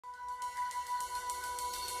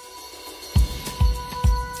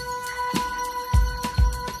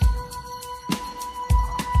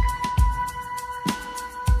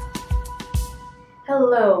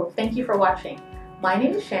Hello, thank you for watching. My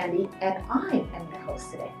name is Shandy and I am your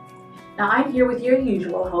host today. Now I'm here with your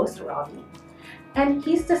usual host, Robbie, and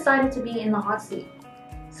he's decided to be in the hot seat.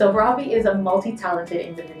 So Robbie is a multi-talented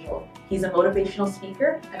individual. He's a motivational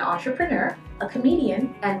speaker, an entrepreneur, a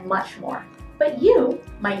comedian, and much more. But you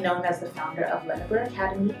might know him as the founder of Lenneber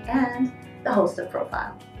Academy and the host of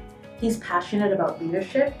Profile. He's passionate about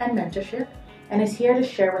leadership and mentorship and is here to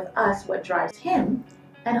share with us what drives him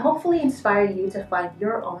and hopefully inspire you to find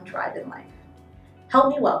your own drive in life.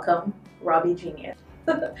 Help me welcome Robbie Genius.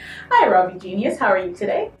 Hi Robbie Genius, how are you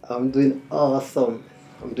today? I'm doing awesome.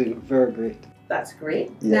 I'm doing very great. That's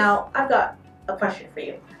great. Yes. Now, I've got a question for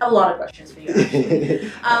you. I have a lot of questions for you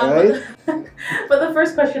actually. Right? But the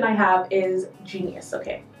first question I have is Genius,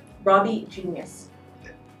 okay. Robbie Genius.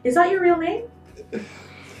 Is that your real name?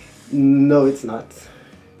 No, it's not.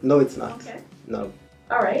 No, it's not. Okay. No.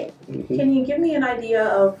 All right. Can you give me an idea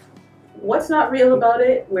of what's not real about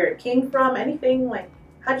it, where it came from, anything? Like,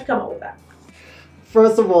 how'd you come up with that?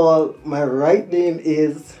 First of all, my right name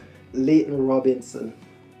is Leighton Robinson.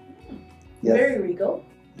 Yes. Very regal.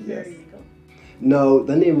 Yes. Very regal. No,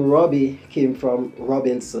 the name Robbie came from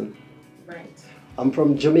Robinson. Right. I'm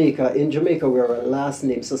from Jamaica. In Jamaica, we're a last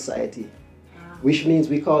name society, which means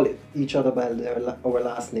we call each other by our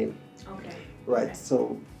last name. Okay. Right. Okay.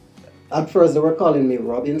 So at first they were calling me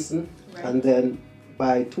Robinson, Right. and then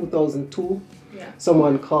by 2002, Yeah.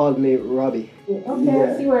 someone called me Robbie. Okay,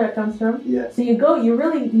 Yeah. I see where that comes from. Yes. So you're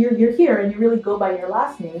here and you really go by your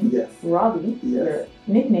last name, Yes. Robbie, Yes. your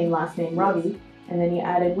nickname last name, Robbie, and then you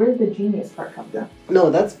added, where did the genius part come from? No,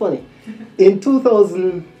 that's funny. In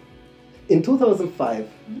 2005,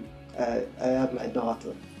 I had my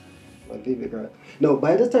daughter, my baby girl. No,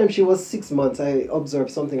 by the time she was 6 months, I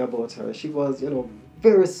observed something about her. She was,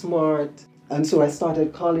 very smart. And so I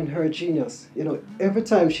started calling her genius. Every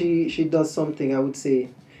time she does something, I would say,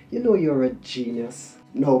 you're a genius.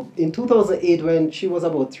 No, in 2008, when she was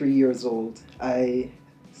about 3 years old, I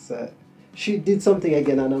said, she did something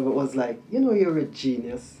again, and I was like, you're a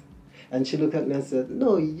genius. And she looked at me and said,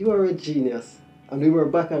 no, you are a genius. And we were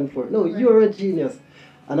back and forth, no, Right. you're a genius.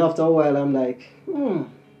 And after a while, I'm like, you're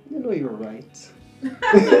right.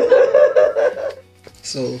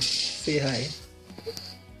 So, say hi.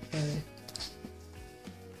 Hi.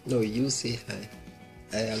 No, you say hi.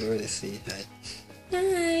 I already say hi.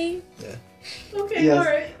 Hi. Yeah. Okay, Yes.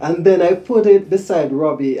 alright. And then I put it beside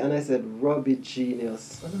Robbie and I said, Robbie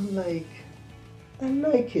Genius. And I'm like, I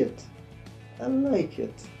like it. I like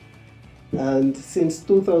it. And since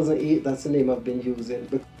 2008, that's the name I've been using.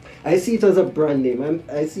 But I see it as a brand name.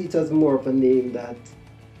 I see it as more of a name that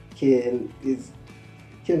can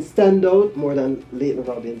stand out more than Leighton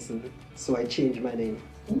Robinson. So I changed my name.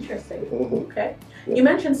 Interesting. Mhm. Okay. Yeah. You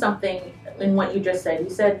mentioned something in what you just said. You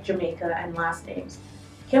said Jamaica and last names.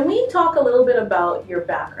 Can we talk a little bit about your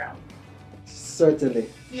background? Certainly.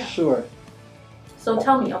 Yeah. Sure. So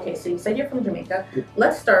tell me, okay, so you said you're from Jamaica.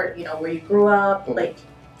 Let's start, where you grew up, like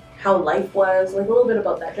how life was, like a little bit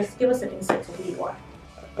about that. Just give us an insight to who you are.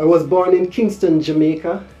 I was born in Kingston,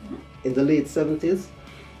 Jamaica in the late 70s.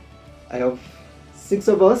 I have 6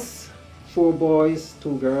 of us, 4 boys,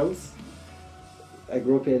 2 girls. I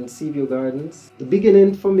grew up in Seaview Gardens. The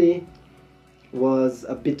beginning for me was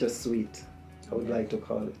a bittersweet, I would like to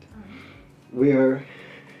call it, where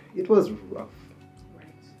it was rough. Right.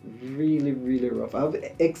 Really, really rough. I've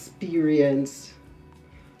experienced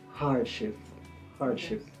hardship,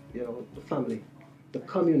 the family, the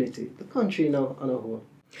community, the country now on a whole.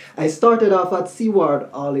 I started off at Seaward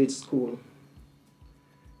All-Age School.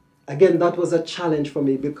 Again, that was a challenge for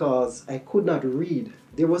me because I could not read.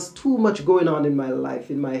 There was too much going on in my life,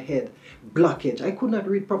 in my head, blockage. I could not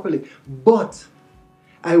read properly, but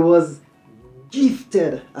I was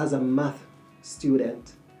gifted as a math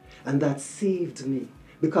student, and that saved me.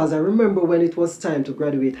 Because I remember when it was time to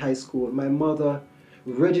graduate high school, my mother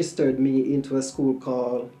registered me into a school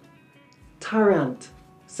called Tarrant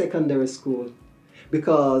Secondary School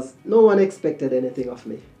because no one expected anything of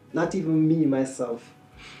me, not even me myself.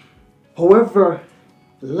 However,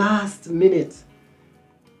 last minute,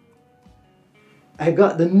 I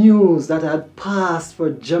got the news that I had passed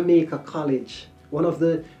for Jamaica College, one of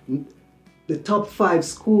the top 5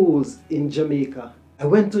 schools in Jamaica. I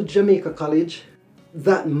went to Jamaica College.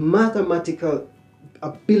 That mathematical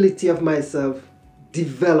ability of myself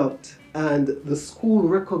developed and the school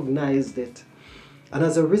recognized it. And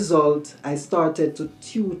as a result, I started to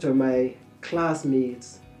tutor my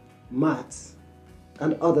classmates, maths,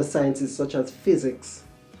 and other sciences such as physics.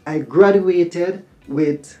 I graduated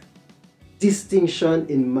with distinction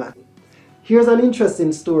in math. Here's an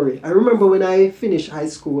interesting story. I remember when I finished high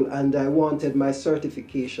school and I wanted my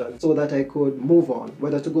certification so that I could move on,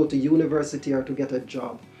 whether to go to university or to get a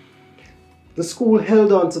job. The school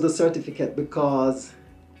held on to the certificate because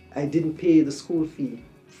I didn't pay the school fee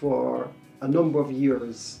for a number of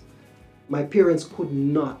years. My parents could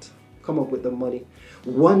not come up with the money.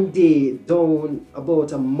 One day, down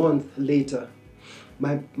about a month later,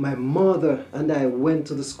 my mother and I went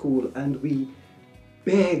to the school and we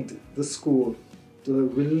begged the school to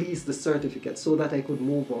release the certificate so that I could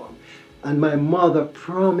move on. And my mother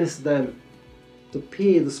promised them to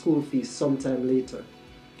pay the school fees sometime later.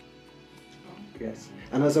 Yes.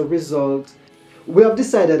 And as a result, we have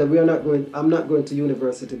decided that I'm not going to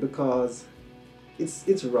university because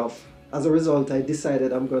it's rough. As a result, I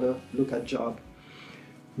decided I'm going to look at a job.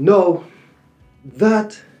 No,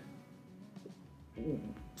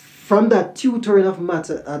 from that tutoring of maths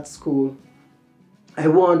at school, I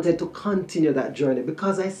wanted to continue that journey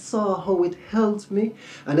because I saw how it helped me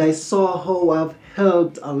and I saw how I've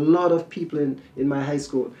helped a lot of people in my high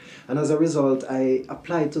school. And as a result, I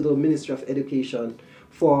applied to the Ministry of Education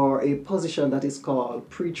for a position that is called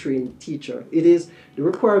pre-trained teacher. The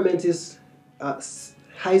requirement is a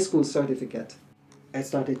high school certificate. I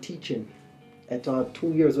started teaching. I taught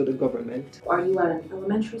 2 years with the government. Are you at an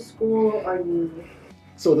elementary school?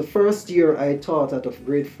 So the first year I taught out of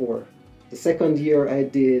grade 4. The second year I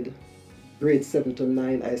did grade 7 to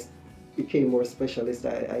 9. I became more specialist.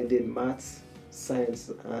 I did maths, science,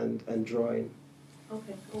 and drawing.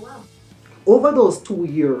 Okay. Oh, wow. Over those 2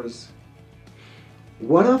 years,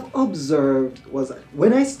 what I've observed was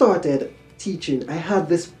when I started teaching, I had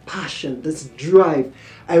this passion, this drive.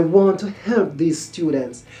 I want to help these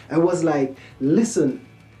students. I was like, listen,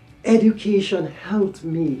 education helped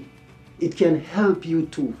me. It can help you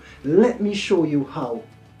too. Let me show you how.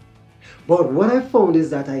 But what I found is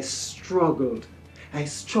that I struggled. I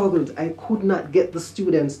could not get the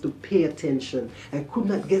students to pay attention. I could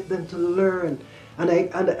not get them to learn. And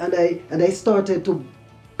I started to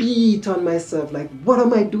beat on myself, like, what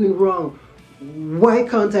am I doing wrong? Why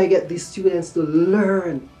can't I get these students to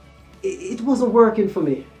learn? It wasn't working for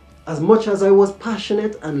me. As much as I was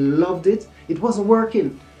passionate and loved it, it wasn't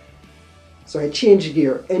working. So I changed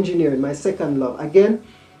gear, engineering, my second love. Again,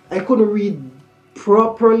 I couldn't read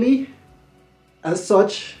properly. As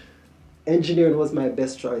such, engineering was my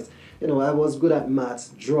best choice. You know, I was good at maths,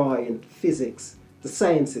 drawing, physics, the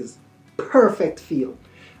sciences, perfect field.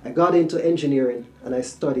 I got into engineering and I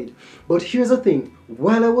studied. But here's the thing,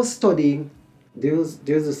 while I was studying, there's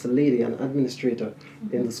this lady, an administrator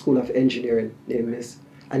in the School of Engineering named Miss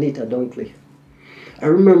Anita Dunkley. I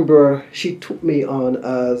remember she took me on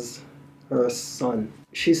as her son.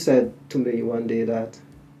 She said to me one day that,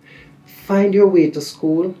 find your way to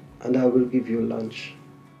school and I will give you lunch.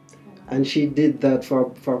 And she did that for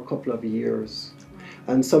a couple of years.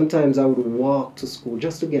 And sometimes I would walk to school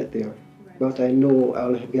just to get there. But I know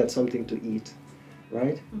I'll get something to eat,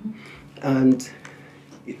 right? And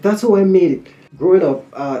that's how I made it. Growing up,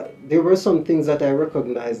 there were some things that I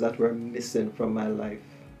recognized that were missing from my life,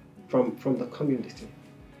 from the community,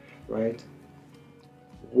 right?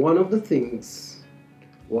 One of the things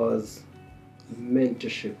was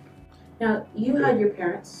mentorship. Now, you had your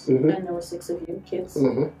parents, and there were 6 of you kids,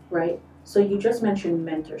 right? So you just mentioned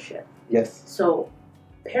mentorship. Yes. So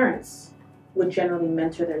parents would generally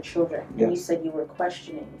mentor their children. And Yes. you said you were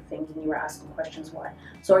questioning things and you were asking questions why.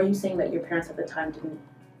 So are you saying that your parents at the time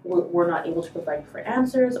were not able to provide you for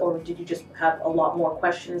answers, or did you just have a lot more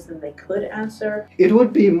questions than they could answer? It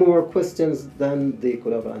would be more questions than they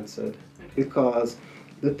could have answered. Because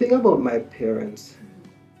the thing about my parents,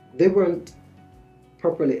 they weren't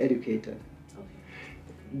properly educated.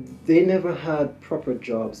 They never had proper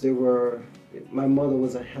jobs. My mother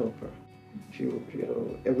was a helper. She,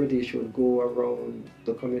 every day she would go around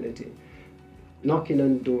the community, knocking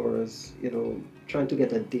on doors, trying to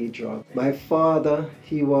get a day job. My father,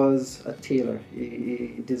 he was a tailor.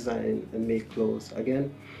 He designed and made clothes.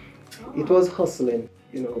 Again, it was hustling.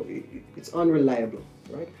 It's unreliable,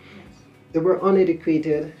 right? They were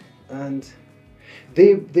uneducated, and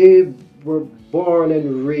they were born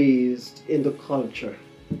and raised in the culture,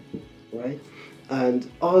 right? And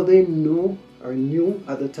all they knew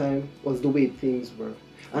at the time was the way things were.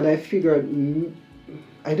 And I figured,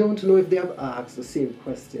 I don't know if they have asked the same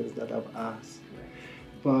questions that I've asked,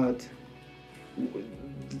 but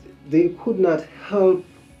they could not help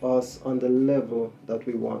us on the level that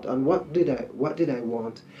we want. And what did I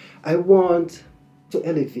want? I want to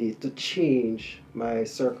elevate, to change my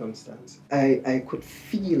circumstance. I could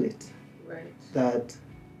feel it, that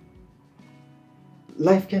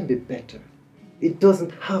life can be better. It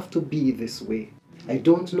doesn't have to be this way. I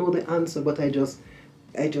don't know the answer, but I just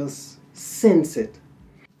sense it.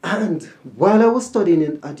 And while I was studying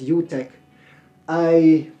at UTech,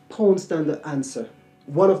 I pounced on the answer.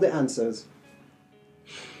 One of the answers.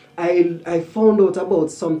 I found out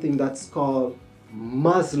about something that's called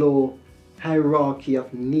Maslow hierarchy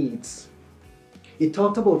of needs. It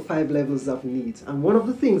talked about 5 levels of needs. And one of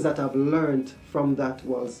the things that I've learned from that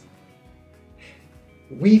was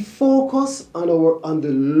we focus on the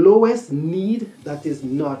lowest need that is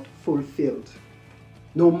not fulfilled,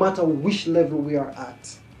 no matter which level we are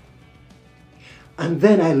at. And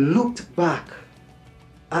then I looked back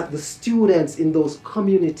at the students in those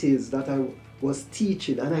communities that I was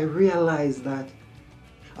teaching, and I realized that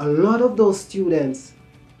a lot of those students,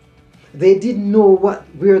 they didn't know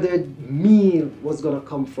where their meal was going to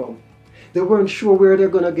come from. They weren't sure where they're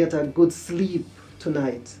going to get a good sleep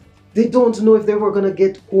tonight. They don't know if they were going to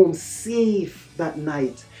get home safe that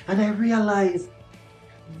night. And I realized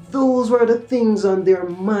those were the things on their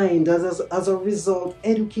mind. As a result,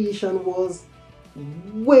 education was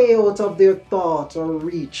way out of their thought or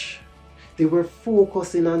reach. They were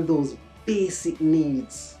focusing on those basic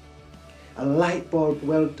needs. A light bulb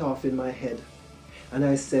went off in my head. And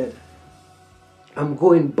I said, I'm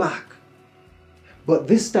going back. But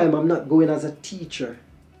this time I'm not going as a teacher.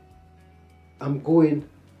 I'm going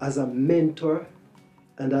as a mentor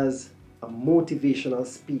and as a motivational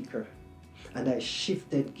speaker. And I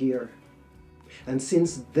shifted gear. And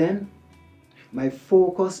since then, my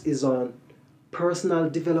focus is on personal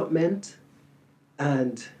development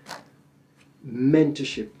and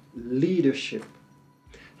mentorship, leadership,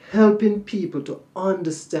 helping people to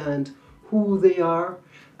understand who they are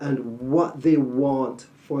and what they want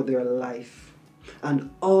for their life, and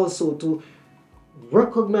also to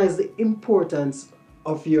recognize the importance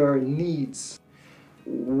of your needs.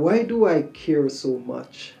 Why do I care so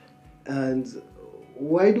much? And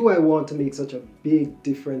why do I want to make such a big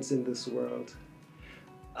difference in this world?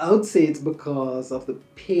 I would say it's because of the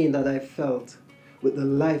pain that I felt with the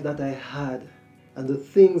life that I had and the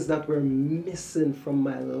things that were missing from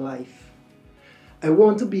my life. I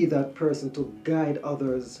want to be that person to guide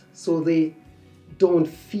others so they don't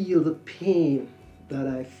feel the pain that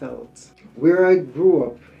I felt. Where I grew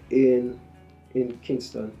up in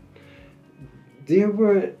Kingston, there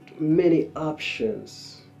were many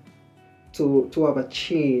options to have a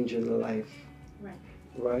change in life.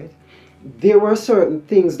 Right? There were certain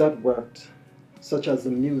things that worked, such as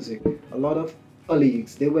the music. A lot of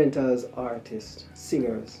colleagues, they went as artists,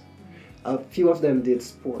 singers. A few of them did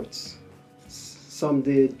sports. Some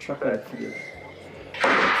did track and field.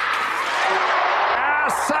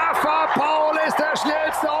 Safa Paul ist der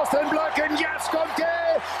schnellste aus den Blöcken. Jetzt kommt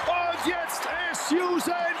er und jetzt ist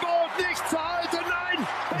Usain Bolt nicht zu halten. Nein.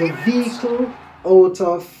 The vehicle out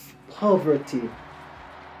of poverty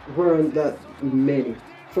weren't that many.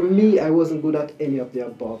 For me, I wasn't good at any of the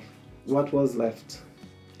above. What was left?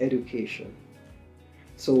 Education.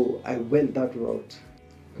 So I went that route.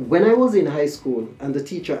 When I was in high school and the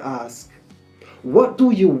teacher asked, what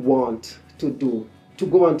do you want to do, to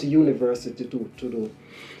go on to university to do?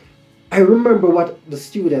 I remember what the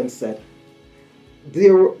students said.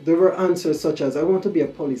 There were answers such as, I want to be a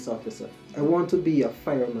police officer. I want to be a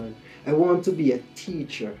fireman. I want to be a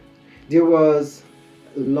teacher. There was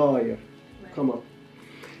a lawyer. Come on.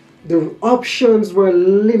 The options were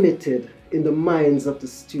limited in the minds of the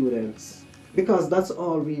students because that's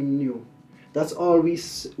all we knew. That's all we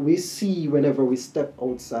see whenever we step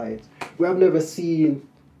outside. We have never seen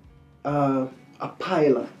a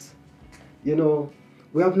pilot, you know.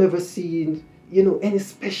 We have never seen, you know, any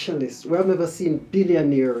specialists. We have never seen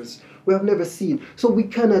billionaires. We have never seen. So we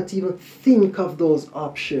cannot even think of those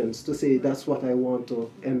options to say that's what I want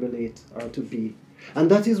to emulate or to be.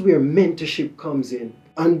 And that is where mentorship comes in.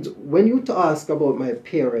 And when you ask about my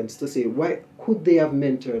parents to say, why could they have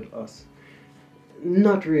mentored us?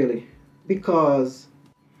 Not really. Because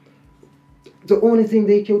the only thing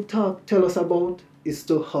they can tell us about is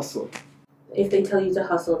to hustle. If they tell you to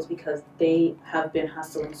hustle, it's because they have been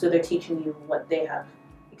hustling. So they're teaching you what they have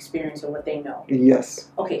experienced or what they know.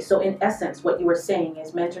 Yes. Okay, so in essence, what you were saying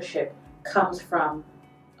is mentorship comes from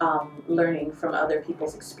learning from other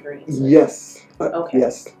people's experiences. Yes. Okay.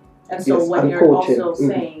 Yes. And so yes. when And you're coaching. also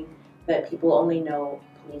saying that people only know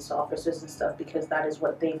police officers and stuff because that is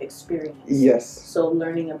what they've experienced. Yes. So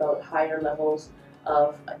learning about higher levels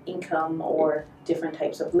of income or different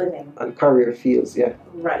types of living. And career fields, yeah.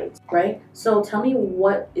 Right. So tell me,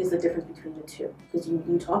 what is the difference between the two? Because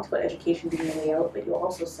you talked about education being the way out, but you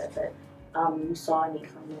also said that you saw a need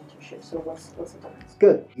for mentorship. So what's the difference?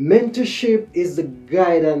 Good. Mentorship is the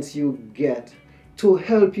guidance you get to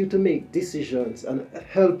help you to make decisions and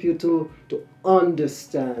help you to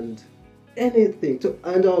understand anything,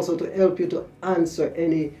 and also to help you to answer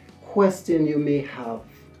any question you may have,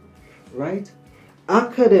 right?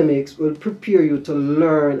 Academics will prepare you to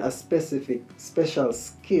learn a special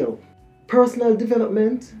skill. Personal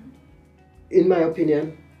development, in my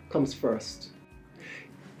opinion, comes first.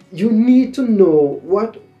 You need to know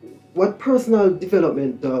what personal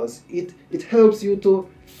development does. It helps you to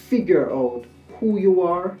figure out who you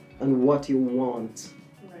are and what you want.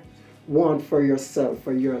 Right. Want for yourself,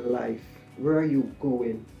 for your life. Where are you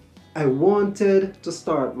going? I wanted to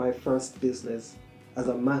start my first business as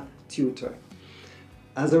a math tutor.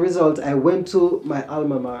 As a result, I went to my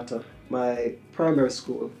alma mater, my primary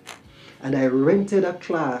school, and I rented a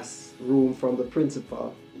classroom from the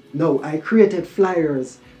principal. No, I created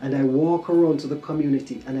flyers and I walk around to the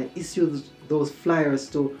community and I issued those flyers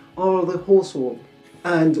to all the household.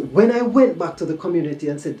 And when I went back to the community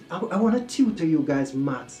and said, I want to tutor you guys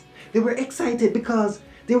maths, they were excited because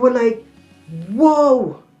they were like,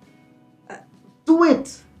 whoa, do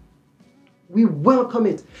it. We welcome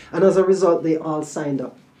it. And as a result, they all signed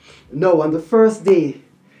up. No, on the first day,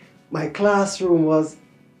 my classroom was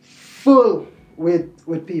full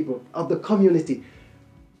with people of the community,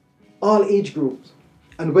 all age groups.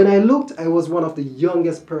 And when I looked, I was one of the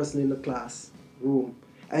youngest person in the classroom.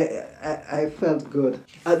 I felt good.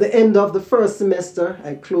 At the end of the first semester,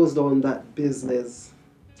 I closed down that business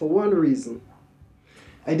for one reason.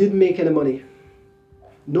 I didn't make any money.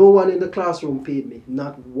 No one in the classroom paid me,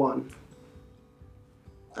 not one.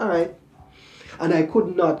 All right. And I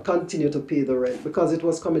could not continue to pay the rent because it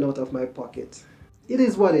was coming out of my pocket. It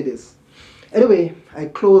is what it is. Anyway, I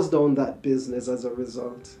closed down that business as a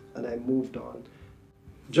result and I moved on.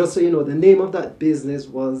 Just so you know, the name of that business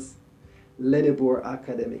was Lenibor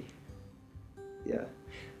Academy. Yeah.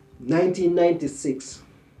 1996.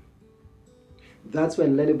 That's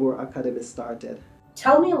when Lenibor Academy started.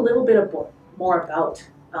 Tell me a little bit more about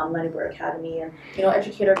Lenibor Academy and,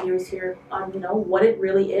 educate our viewers here on, what it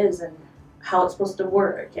really is and how it's supposed to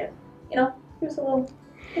work. And, here's a little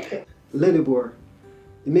picture. Lenibor.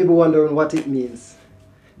 You may be wondering what it means.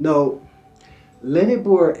 Now,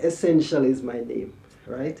 Lenibor essentially is my name,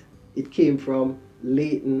 right? It came from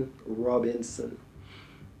Leighton Robinson.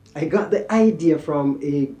 I got the idea from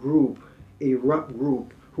a rap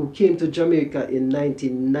group, who came to Jamaica in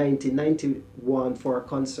 1991 for a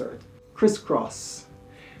concert. Crisscross.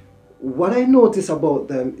 What I notice about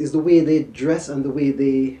them is the way they dress and the way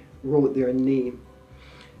they wrote their name.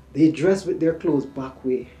 They dress with their clothes back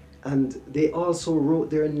way, and they also wrote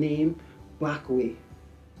their name back way,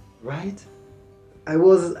 right? I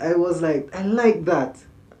was like, I like that.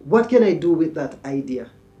 What can I do with that idea?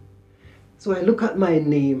 So I look at my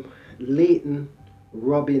name, Leighton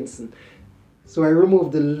Robinson. So I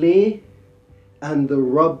remove the Lay and the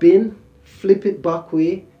Robin, flip it back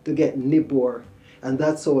way to get Nibor. And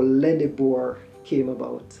that's how Lenibor came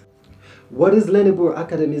about. What is Lenibor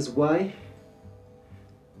Academy's why?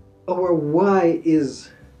 Our why is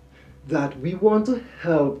that we want to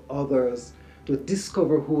help others to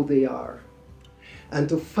discover who they are and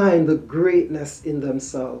to find the greatness in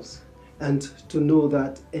themselves and to know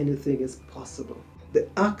that anything is possible. The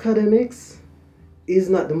academics is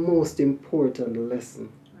not the most important lesson.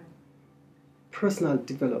 Right. Personal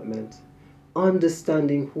development,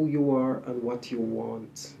 understanding who you are and what you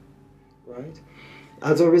want, right?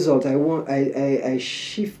 As a result, I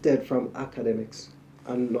shifted from academics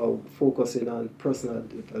and now focusing on personal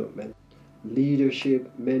development, leadership,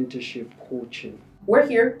 mentorship, coaching. We're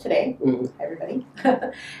here today, everybody,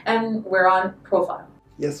 and we're on Profile.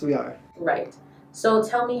 Yes, we are. Right. So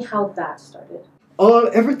tell me how that started.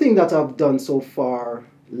 Everything that I've done so far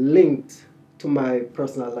linked to my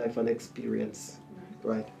personal life and experience,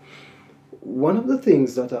 right? One of the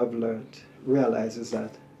things that I've realized is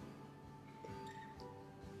that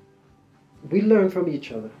we learn from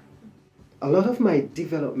each other. A lot of my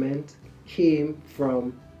development came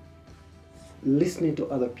from listening to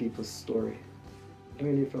other people's story,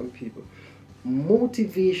 learning from people.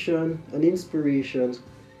 Motivation and inspiration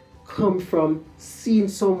come from seeing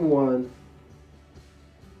someone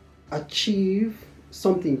achieve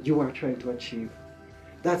something you are trying to achieve.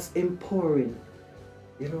 That's empowering,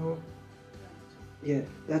 Yeah,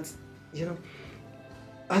 that's,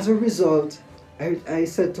 As a result, I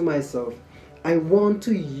said to myself, I want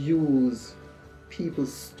to use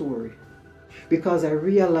people's story because I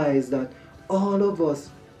realize that all of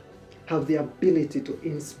us have the ability to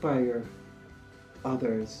inspire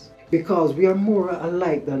others because we are more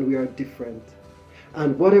alike than we are different.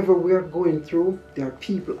 And whatever we are going through, there are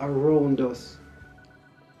people around us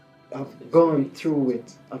I've gone through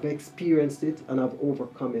it, I've experienced it, and I've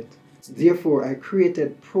overcome it. Therefore, I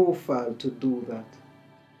created Profile to do that,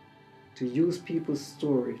 to use people's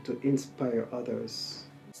story to inspire others.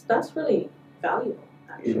 That's really valuable,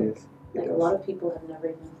 actually. It is. Like a lot of people have never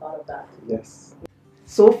even thought of that. Yes.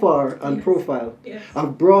 So far on Profile,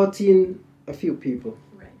 I've brought in a few people.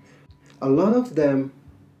 Right. A lot of them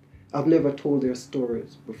have never told their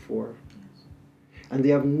stories before. Yes. And they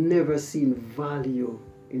have never seen value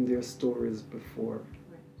in their stories before.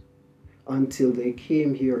 Right. Until they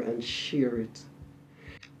came here and share it.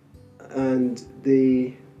 And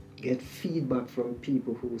they get feedback from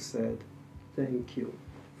people who said, thank you.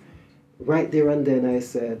 Right there and then I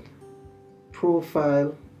said,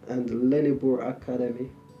 Profile and the Lenibor Academy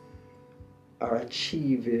are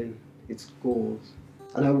achieving its goals.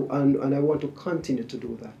 And I want to continue to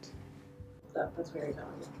do that. That's very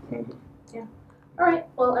valuable. Mm-hmm. Yeah. All right.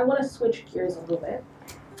 Well, I want to switch gears a little bit.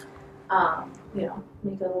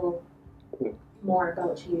 Make it a little more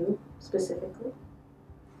about you specifically.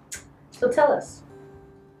 So tell us.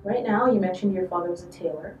 Right now, you mentioned your father was a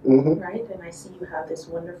tailor, right? And I see you have this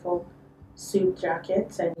wonderful suit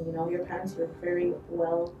jacket, and your pants are very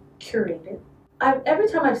well curated. Every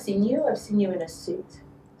time I've seen you in a suit.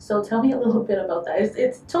 So tell me a little bit about that.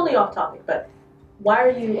 It's totally off topic, but why are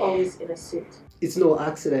you always in a suit? It's no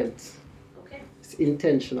accident. Okay. It's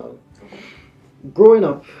intentional. Okay. Growing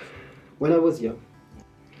up, when I was young,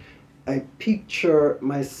 I picture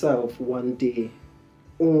myself one day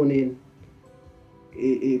owning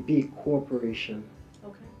a big corporation.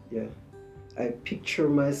 Okay. Yeah. I picture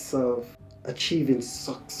myself achieving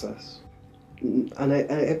success. And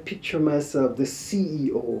I picture myself the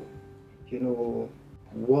CEO,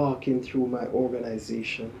 walking through my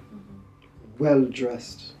organization, well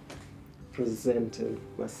dressed, presenting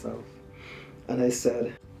myself. And I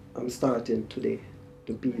said, I'm starting today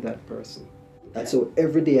to be that person. Okay. And so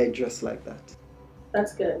every day I dress like that.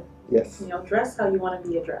 That's good. Yes. Dress how you want to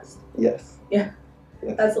be addressed. Yes. Yeah.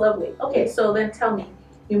 Yes. That's lovely. Okay, so then tell me,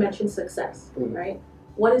 you mentioned success, right?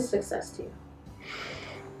 What is success to you?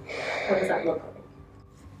 What does that look like?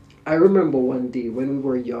 I remember one day when we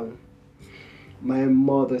were young, my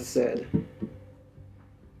mother said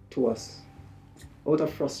to us, out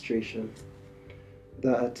of frustration,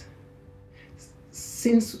 that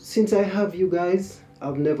since I have you guys,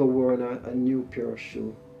 I've never worn a new pair of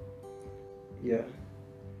shoes. Yeah.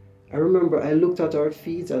 I remember I looked at our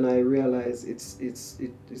feet and I realized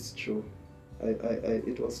it's true.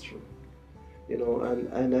 It was true.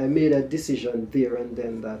 And I made a decision there and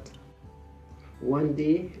then that one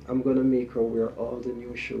day I'm gonna make her wear all the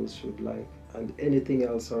new shoes she'd like and anything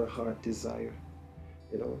else her heart desire.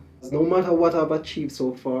 No matter what I've achieved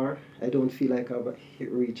so far, I don't feel like I've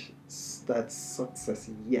reached that success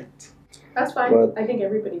yet. That's fine. But I think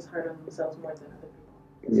everybody's hard on themselves more than other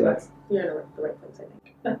people. So yeah. You're in the right place, I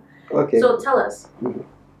think. Okay. So tell us,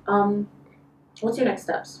 what's your next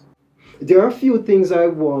steps? There are a few things I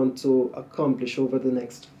want to accomplish over the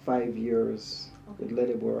next 5 years with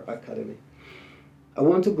Lenibor Academy. I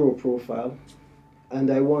want to grow Profile,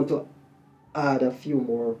 and I want to add a few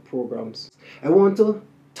more programs. I want to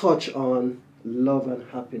touch on love and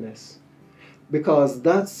happiness, because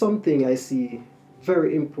that's something I see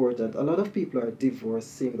very important. A lot of people are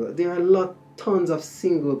divorced, single. There are tons of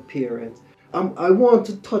single parents. I want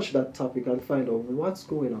to touch that topic and find out what's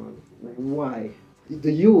going on, why.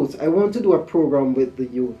 The youth, I want to do a program with the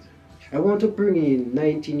youth. I want to bring in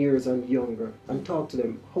 19 years and younger and talk to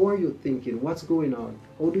them. How are you thinking? What's going on?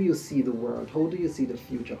 How do you see the world? How do you see the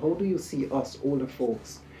future? How do you see us older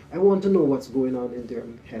folks? I want to know what's going on in their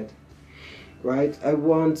head, right? I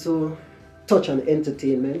want to touch on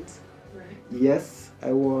entertainment. Right. Yes,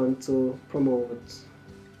 I want to promote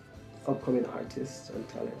upcoming artists and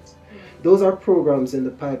talents. Those are programs in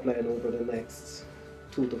the pipeline over the next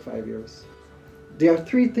 2 to 5 years. There are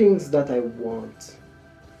 3 things that I want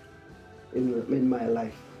in my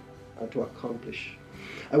life to accomplish.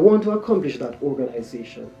 I want to accomplish that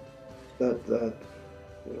organization, that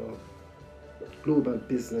global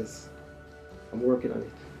business. I'm working on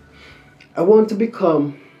it. I want to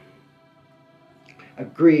become a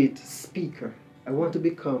great speaker. I want to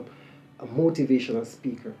become a motivational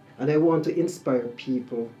speaker. And I want to inspire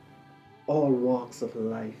people, all walks of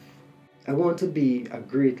life. I want to be a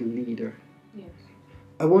great leader. Yes.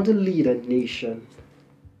 I want to lead a nation.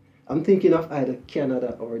 I'm thinking of either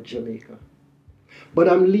Canada or Jamaica. But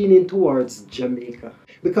I'm leaning towards Jamaica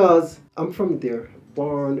because I'm from there,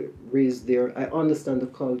 born, raised there. I understand the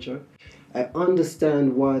culture. I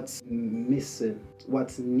understand what's missing,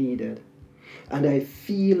 what's needed. And I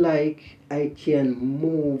feel like I can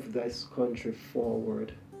move this country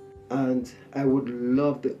forward. And I would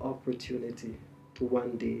love the opportunity to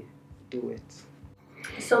one day do it.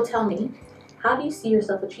 So tell me, how do you see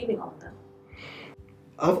yourself achieving all of that?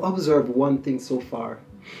 I've observed one thing so far.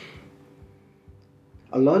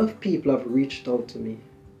 A lot of people have reached out to me.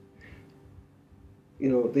 You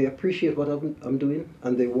know, they appreciate what I'm doing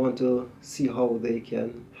and they want to see how they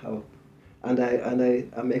can help. And I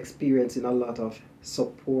am experiencing a lot of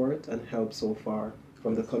support and help so far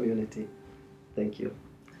from the community. Thank you.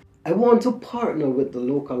 I want to partner with the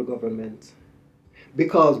local government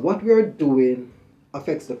because what we are doing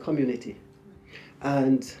affects the community.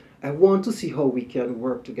 And I want to see how we can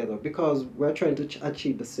work together because we're trying to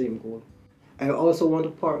achieve the same goal. I also want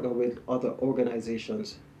to partner with other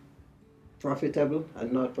organizations, profitable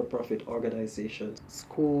and not-for-profit organizations,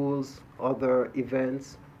 schools, other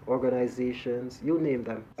events, organizations, you name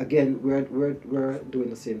them. Again, we're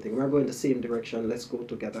doing the same thing. We're going the same direction. Let's go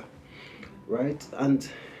together, right? And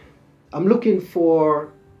I'm looking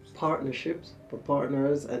for partnerships, for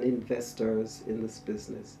partners and investors in this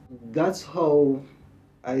business. That's how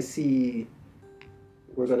I see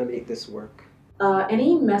we're going to make this work.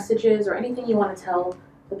 Any messages or anything you want to tell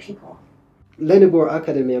the people? Lennibor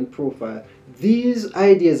Academy and Profile. These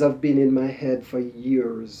ideas have been in my head for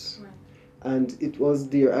years. Right. And it was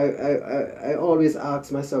there. I always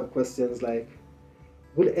ask myself questions like,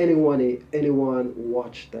 would anyone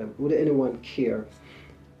watch them? Would anyone care?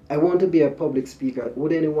 I want to be a public speaker.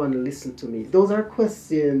 Would anyone listen to me? Those are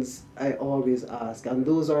questions I always ask. And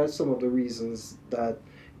those are some of the reasons that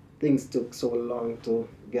things took so long to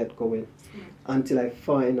get going until I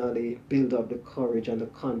finally build up the courage and the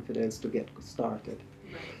confidence to get started.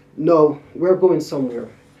 No, we're going somewhere.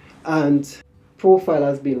 And Profile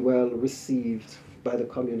has been well received by the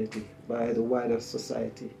community, by the wider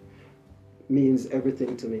society. Means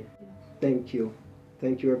everything to me. Thank you.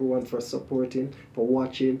 Thank you everyone for supporting, for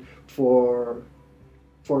watching, for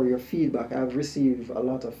your feedback. I've received a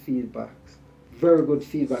lot of feedback, very good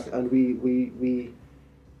feedback, and we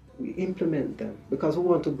implement them because we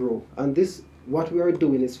want to grow. And this, what we are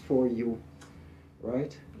doing is for you,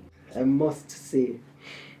 right? I must say,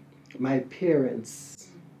 my parents,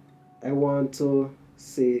 I want to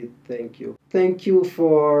say thank you. Thank you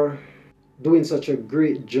for doing such a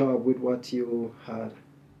great job with what you had.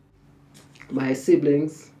 My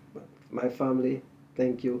siblings, my family,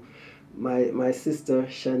 thank you. My sister,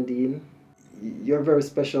 Shandine, you're very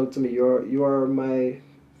special to me. You are my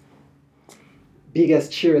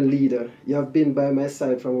biggest cheerleader. You have been by my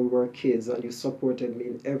side from when we were kids and you supported me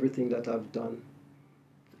in everything that I've done.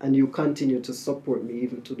 And you continue to support me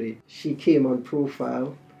even today. She came on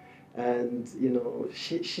Profile and, you know,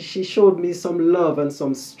 she showed me some love and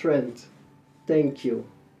some strength. Thank you.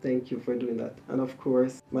 Thank you for doing that. And of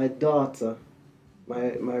course, my daughter,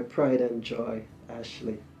 my pride and joy,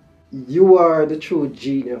 Ashley. You are the true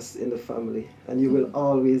genius in the family and you will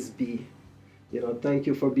always be. You know, thank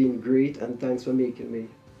you for being great and thanks for making me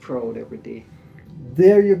proud every day.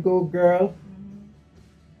 There you go, girl.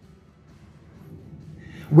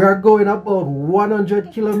 We're going about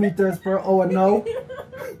 100 kilometers per hour now.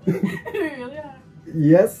 Really are.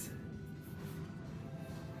 Yes.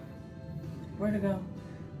 Where to go?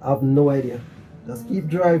 I have no idea. Just keep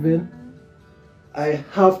driving. I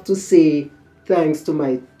have to say thanks to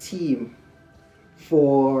my team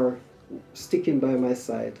for sticking by my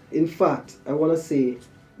side. In fact, I want to say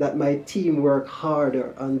that my team work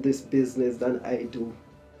harder on this business than I do.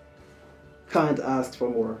 Can't ask for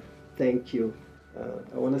more. Thank you.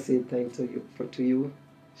 I want to say thank to you,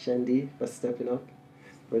 Shandy, for stepping up,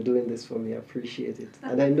 for doing this for me. I appreciate it.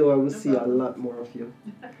 And I know I will see a lot more of you.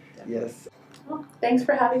 Yes. Well, thanks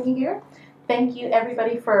for having me here. Thank you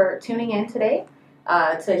everybody for tuning in today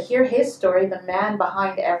to hear his story, the man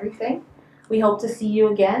behind everything. We hope to see you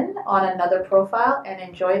again on another profile and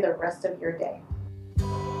enjoy the rest of your day.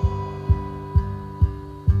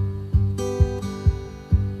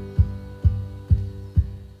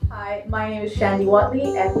 Hi, my name is Shandy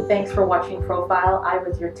Watley and thanks for watching Profile. I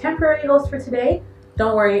was your temporary host for today.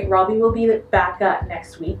 Don't worry, Robbie will be back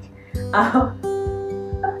next week.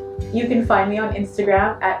 You can find me on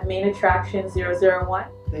Instagram at mainattraction001.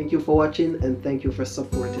 Thank you for watching and thank you for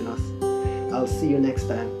supporting us. I'll see you next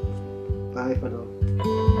time. Bye for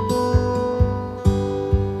now.